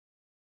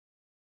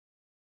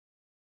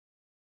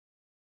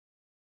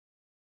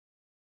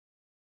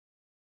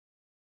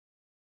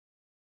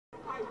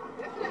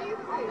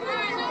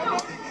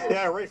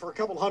Yeah, right. For a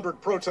couple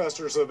hundred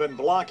protesters have been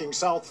blocking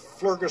South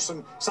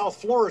Florissant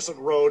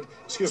Road,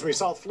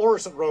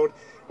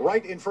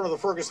 right in front of the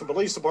Ferguson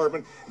Police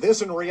Department.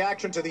 This in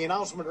reaction to the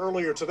announcement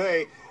earlier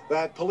today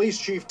that Police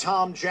Chief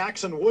Tom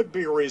Jackson would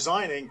be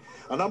resigning.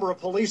 A number of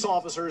police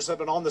officers have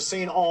been on the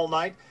scene all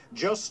night,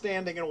 just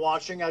standing and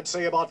watching. I'd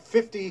say about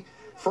 50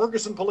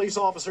 Ferguson police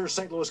officers,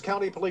 St. Louis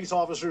County police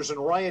officers in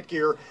riot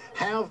gear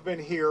have been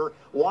here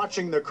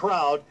watching the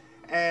crowd,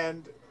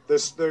 and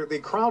the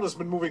crowd has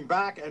been moving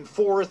back and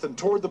forth and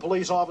toward the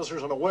police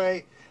officers and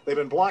away. They've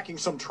been blocking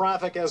some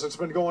traffic as it's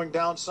been going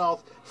down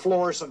South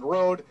Florissant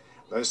Road.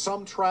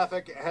 Some cars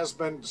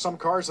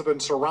have been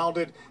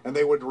surrounded, and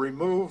they would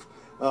remove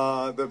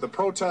the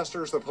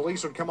protesters. The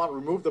police would come out and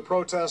remove the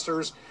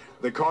protesters.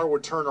 The car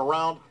would turn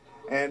around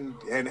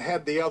and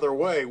head the other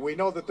way. We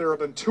know that there have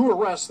been 2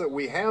 arrests that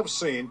we have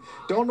seen.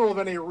 Don't know of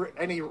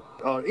any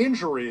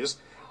injuries.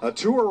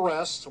 2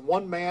 arrests,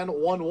 1 man,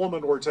 1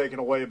 woman were taken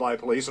away by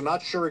police. I'm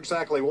not sure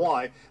exactly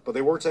why, but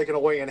they were taken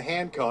away in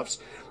handcuffs.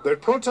 The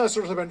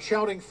protesters have been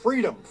shouting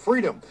freedom,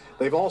 freedom.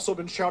 They've also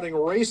been shouting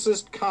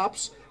racist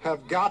cops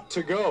have got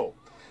to go.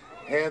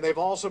 And they've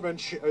also been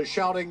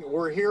shouting,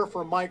 we're here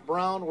for Mike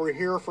Brown, we're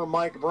here for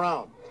Mike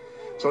Brown.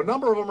 So a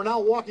number of them are now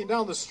walking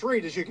down the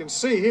street, as you can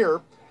see here,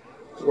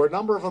 where a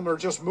number of them are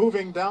just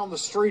moving down the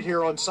street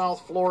here on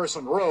South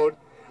Florissant Road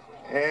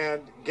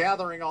and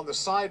gathering on the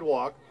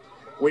sidewalk.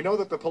 We know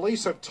that the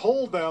police have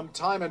told them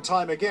time and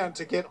time again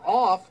to get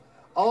off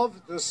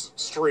of this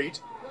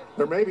street.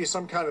 There may be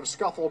some kind of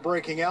scuffle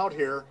breaking out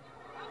here.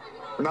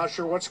 We're not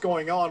sure what's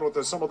going on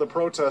with some of the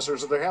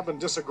protesters. There have been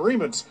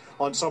disagreements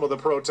on some of the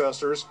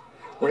protesters.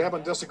 We're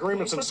having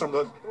disagreements in some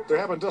of the... They're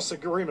having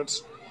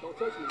disagreements.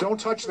 Don't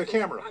touch the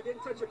camera. I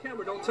didn't touch your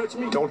camera. Don't touch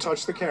me. Don't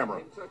touch the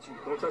camera.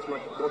 Don't touch me.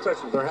 Don't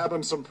touch me. They're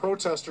having some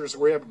protesters.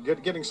 We have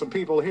getting some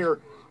people here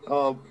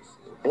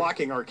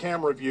blocking our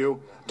camera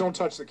view. Don't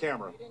touch the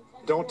camera.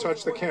 Don't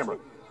touch the camera.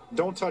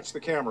 Don't touch the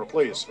camera,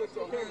 please.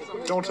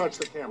 Don't touch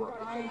the camera.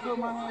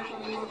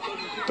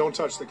 Don't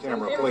touch the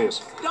camera,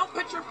 please. Don't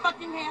put your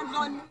fucking hands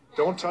on me.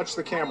 Don't touch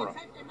the camera.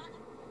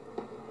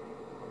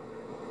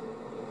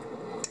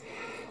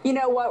 You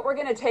know what? We're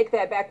going to take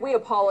that back. We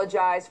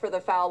apologize for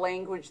the foul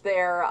language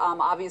there.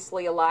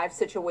 Obviously, a live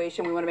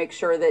situation. We want to make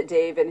sure that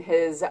Dan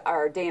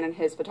and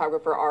his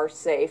photographer are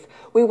safe.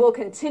 We will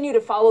continue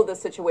to follow the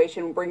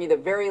situation and bring you the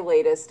very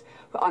latest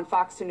on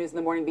Fox 2 News in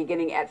the morning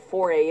beginning at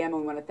 4 a.m. And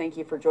we want to thank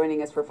you for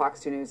joining us for Fox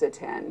 2 News at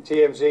 10.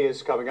 TMZ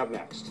is coming up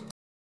next.